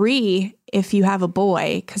mean, 3 if you have a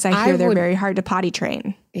boy, because I hear they're very hard to potty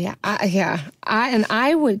train. Yeah,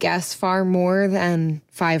 I would guess far more than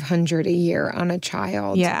 $500 a year on a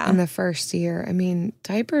child in the first year. I mean,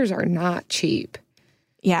 diapers are not cheap.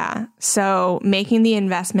 Yeah, so making the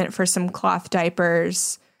investment for some cloth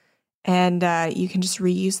diapers, and you can just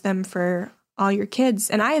reuse them for all your kids.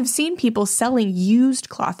 And I have seen people selling used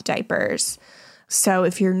cloth diapers. So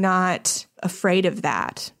if you're not afraid of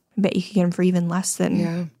that, I bet you can get them for even less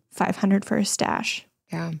than $500 for a stash.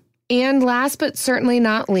 Yeah. And last but certainly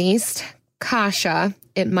not least, Kasha.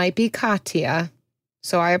 It might be Katya,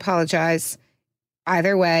 so I apologize.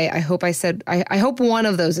 Either way, I hope one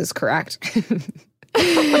of those is correct.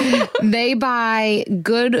 They buy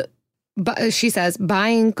good, she says,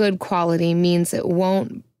 buying good quality means it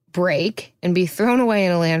won't break and be thrown away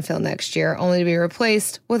in a landfill next year, only to be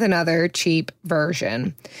replaced with another cheap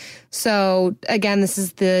version. So again, this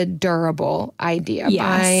is the durable idea.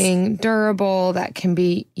 Yes. Buying durable that can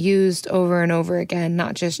be used over and over again,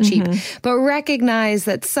 not just cheap. But recognize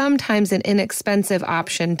that sometimes an inexpensive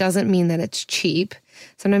option doesn't mean that it's cheap.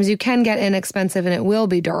 Sometimes you can get inexpensive and it will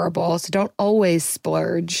be durable. So don't always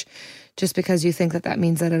splurge just because you think that that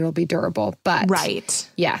means that it'll be durable. But right.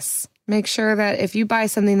 Yes. Make sure that if you buy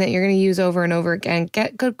something that you're going to use over and over again,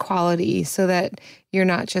 get good quality so that you're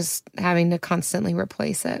not just having to constantly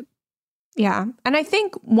replace it. Yeah. And I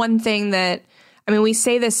think one thing that, I mean, we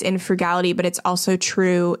say this in frugality, but it's also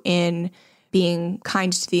true in being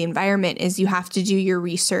kind to the environment, is you have to do your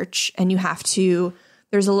research and you have to,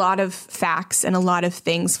 there's a lot of facts and a lot of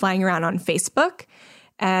things flying around on Facebook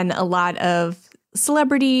and a lot of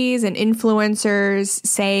celebrities and influencers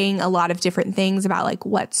saying a lot of different things about like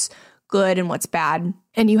what's good and what's bad.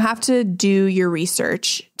 And you have to do your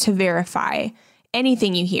research to verify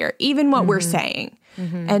anything you hear, even what we're saying.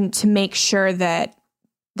 And to make sure that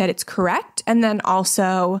it's correct, and then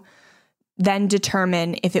also then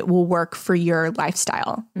determine if it will work for your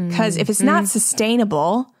lifestyle. Because if it's not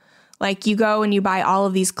sustainable, like you go and you buy all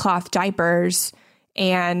of these cloth diapers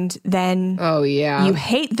and then you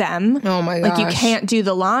hate them. Oh my gosh. Like you can't do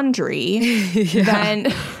the laundry.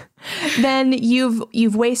 Then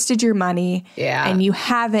you've wasted your money and you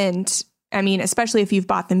haven't, I mean, especially if you've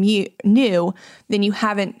bought them new, then you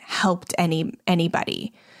haven't helped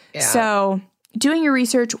anybody. Yeah. So doing your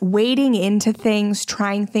research, wading into things,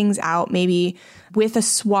 trying things out, maybe with a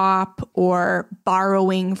swap or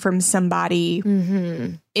borrowing from somebody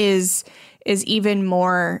is even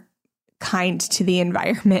more kind to the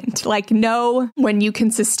environment. Like know when you can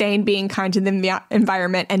sustain being kind to the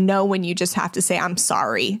environment and know when you just have to say, I'm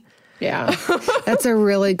sorry. Yeah, that's a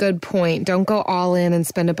really good point. Don't go all in and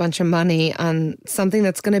spend a bunch of money on something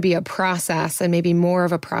that's going to be a process and maybe more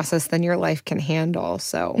of a process than your life can handle.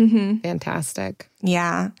 So fantastic.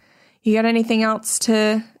 Yeah. You got anything else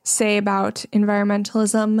to say about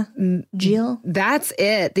environmentalism, Jill? That's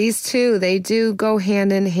it. These two, they do go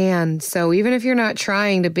hand in hand. So even if you're not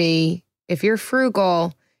trying to be, if you're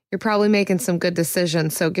frugal, you're probably making some good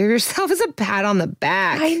decisions. So give yourself a pat on the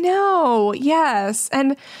back. I know. Yes.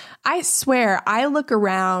 And I swear, I look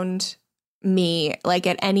around me, like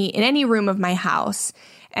in any room of my house,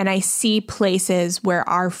 and I see places where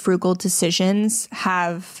our frugal decisions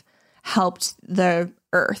have helped the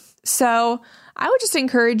earth. So I would just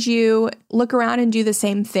encourage you, look around and do the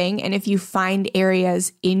same thing. And if you find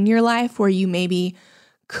areas in your life where you maybe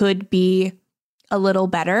could be a little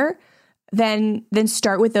better, then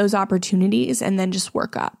start with those opportunities and then just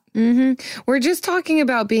work up. We're just talking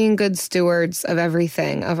about being good stewards of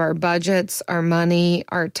everything, of our budgets, our money,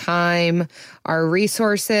 our time, our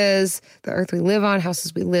resources, the earth we live on,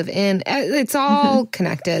 houses we live in. It's all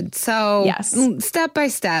connected. So yes, step by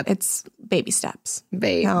step. It's baby steps.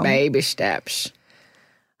 Baby steps.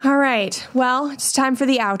 All right. Well, it's time for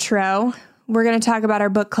the outro. We're going to talk about our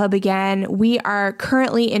book club again. We are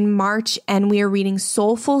currently in March and we are reading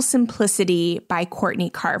Soulful Simplicity by Courtney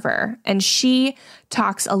Carver. And she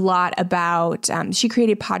talks a lot about, she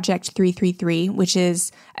created Project 333, which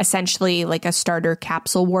is essentially like a starter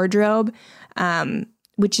capsule wardrobe,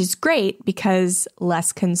 which is great because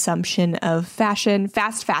less consumption of fashion.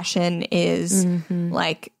 Fast fashion is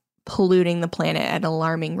like polluting the planet at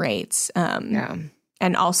alarming rates. And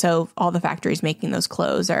also all the factories making those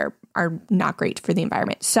clothes are not great for the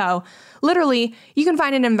environment. So literally you can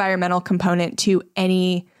find an environmental component to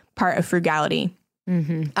any part of frugality.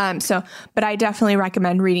 But I definitely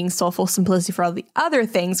recommend reading Soulful Simplicity for all the other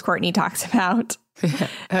things Courtney talks about.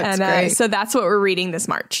 That's great. So that's what we're reading this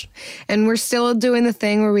March. And we're still doing the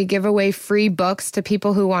thing where we give away free books to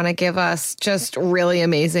people who want to give us just really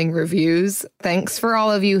amazing reviews. Thanks for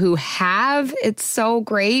all of you who have. It's so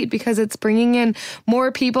great because it's bringing in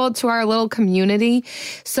more people to our little community.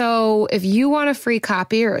 So if you want a free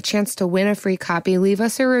copy or a chance to win a free copy, leave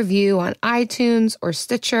us a review on iTunes or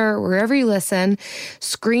Stitcher, wherever you listen.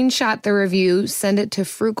 Screenshot the review, send it to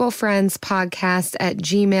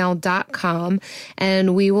frugalfriendspodcast@gmail.com.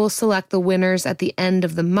 And we will select the winners at the end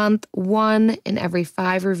of the month. 1 in every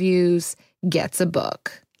 5 reviews gets a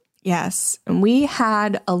book. Yes. And we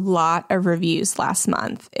had a lot of reviews last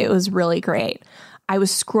month. It was really great. I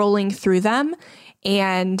was scrolling through them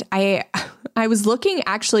And I was looking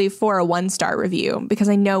actually for a 1-star review because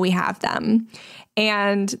I know we have them.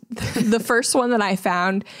 And the first one that I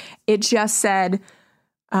found, it just said,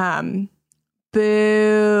 boo.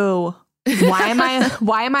 Why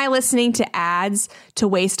am I listening to ads to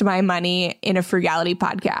waste my money in a frugality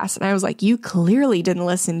podcast? And I was like, you clearly didn't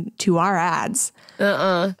listen to our ads.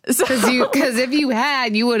 Because if you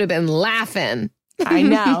had, you would have been laughing. I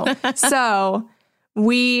know. So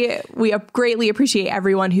we greatly appreciate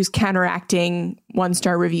everyone who's counteracting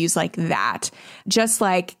 1-star reviews like that. Just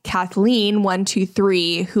like Kathleen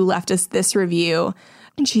 123, who left us this review.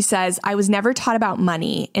 And she says, I was never taught about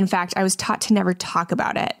money. In fact, I was taught to never talk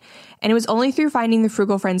about it. And it was only through finding the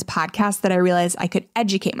Frugal Friends podcast that I realized I could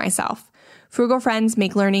educate myself. Frugal Friends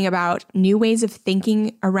make learning about new ways of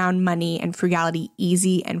thinking around money and frugality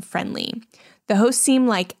easy and friendly. The hosts seem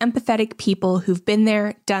like empathetic people who've been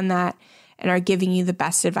there, done that, and are giving you the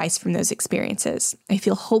best advice from those experiences. I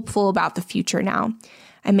feel hopeful about the future now.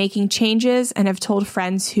 I'm making changes and have told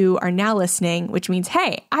friends who are now listening, which means,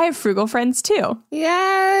 hey, I have frugal friends too.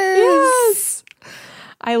 Yes.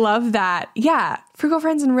 I love that. Yeah. Frugal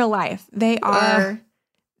friends in real life. They're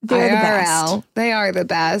the best. They are the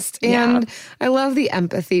best. And I love the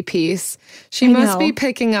empathy piece. She must be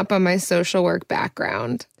picking up on my social work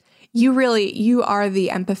background. You are the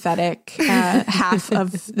empathetic half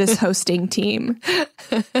of this hosting team.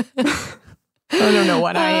 I don't know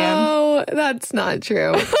what I am. Oh, that's not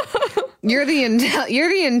true. You're the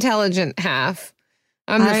intelligent half.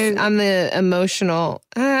 I'm the emotional.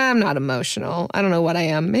 I'm not emotional. I don't know what I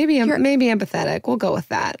am. Maybe empathetic. We'll go with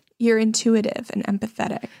that. You're intuitive and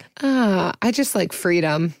empathetic. I just like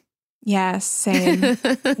freedom. Yes, same.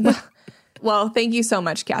 Well, thank you so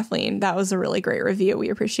much, Kathleen. That was a really great review. We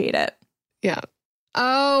appreciate it. Yeah.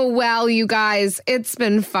 Oh, well, you guys, it's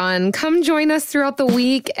been fun. Come join us throughout the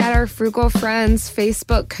week at our Frugal Friends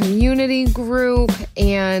Facebook community group,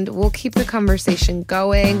 and we'll keep the conversation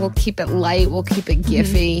going. We'll keep it light. We'll keep it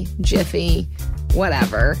jiffy,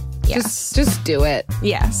 whatever. Yes. Just do it.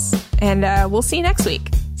 Yes. And we'll see you next week.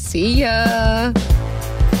 See ya.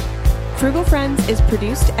 Frugal Friends is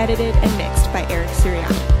produced, edited, and mixed by Eric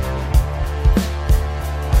Sirianni.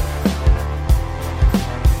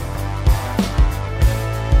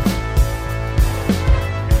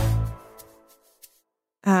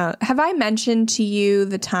 Have I mentioned to you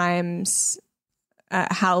the times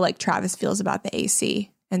how like Travis feels about the AC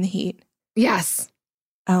and the heat? Yes.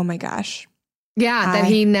 Oh my gosh. Yeah, that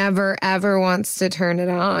he never ever wants to turn it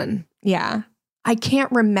on. Yeah. I can't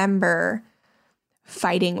remember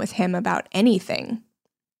fighting with him about anything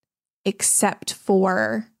except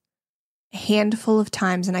for a handful of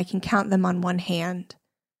times, and I can count them on one hand,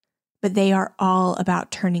 but they are all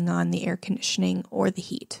about turning on the air conditioning or the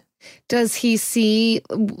heat. Does he see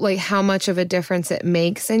like how much of a difference it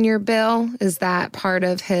makes in your bill? Is that part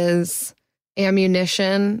of his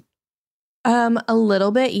ammunition? A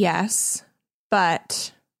little bit, yes.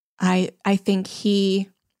 But I think he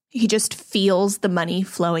just feels the money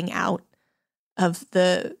flowing out of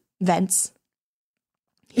the vents.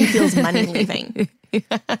 He feels money leaving.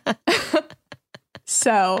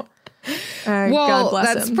 So, God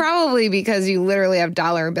bless that's him. probably because you literally have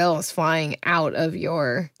dollar bills flying out of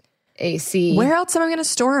your AC. Where else am I going to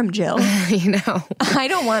store them, Jill? You know, I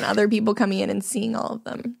don't want other people coming in and seeing all of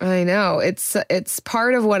them. I know. It's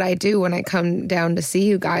part of what I do when I come down to see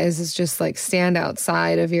you guys is just like stand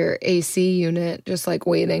outside of your AC unit, just like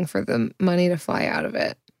waiting for the money to fly out of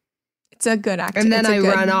it. It's a good activity. And then I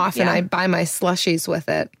run off and I buy my slushies with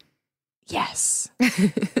it. Yes.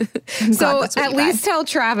 So at least tell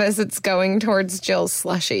Travis it's going towards Jill's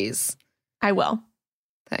slushies. I will.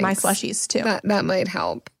 Thanks. My slushies too. That might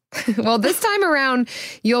help. Well, this time around,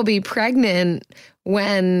 you'll be pregnant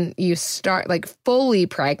when you start, like fully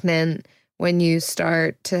pregnant when you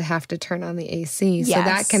start to have to turn on the AC. Yes. So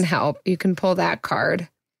that can help. You can pull that card.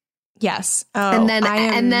 Yes. And then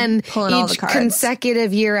each cards.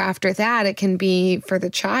 consecutive year after that, it can be for the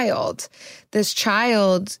child. This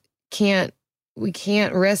child we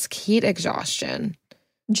can't risk heat exhaustion.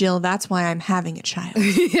 Jill, that's why I'm having a child.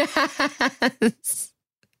 Yes.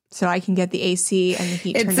 So I can get the AC and the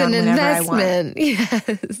heat turned It's on an whenever investment. I want.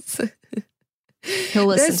 Yes. He'll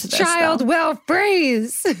listen to this. This child will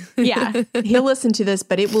freeze. Yeah. He'll listen to this,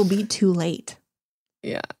 but it will be too late.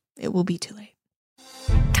 Yeah. It will be too late.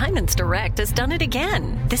 Diamonds Direct has done it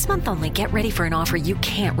again. This month only, get ready for an offer you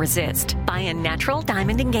can't resist. Buy a natural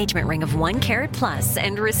diamond engagement ring of 1 carat plus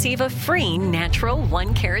and receive a free natural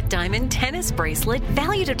 1 carat diamond tennis bracelet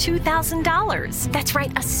valued at $2,000. That's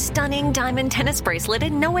right, a stunning diamond tennis bracelet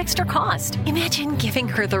at no extra cost. Imagine giving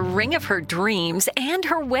her the ring of her dreams and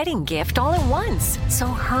her wedding gift all at once. So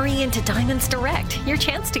hurry into Diamonds Direct. Your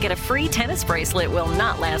chance to get a free tennis bracelet will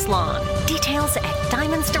not last long. Details at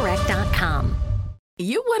diamondsdirect.com.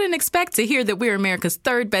 You wouldn't expect to hear that we're America's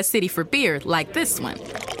third best city for beer like this one.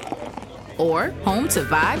 Or home to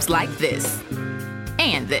vibes like this.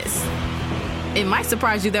 And this. It might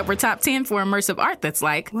surprise you that we're top 10 for immersive art that's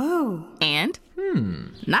like, whoa. And,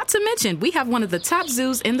 not to mention, we have one of the top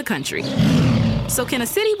zoos in the country. So can a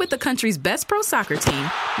city with the country's best pro soccer team,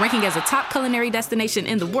 ranking as a top culinary destination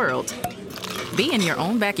in the world, be in your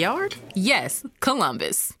own backyard? Yes,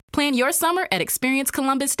 Columbus. Plan your summer at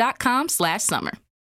experiencecolumbus.com/summer.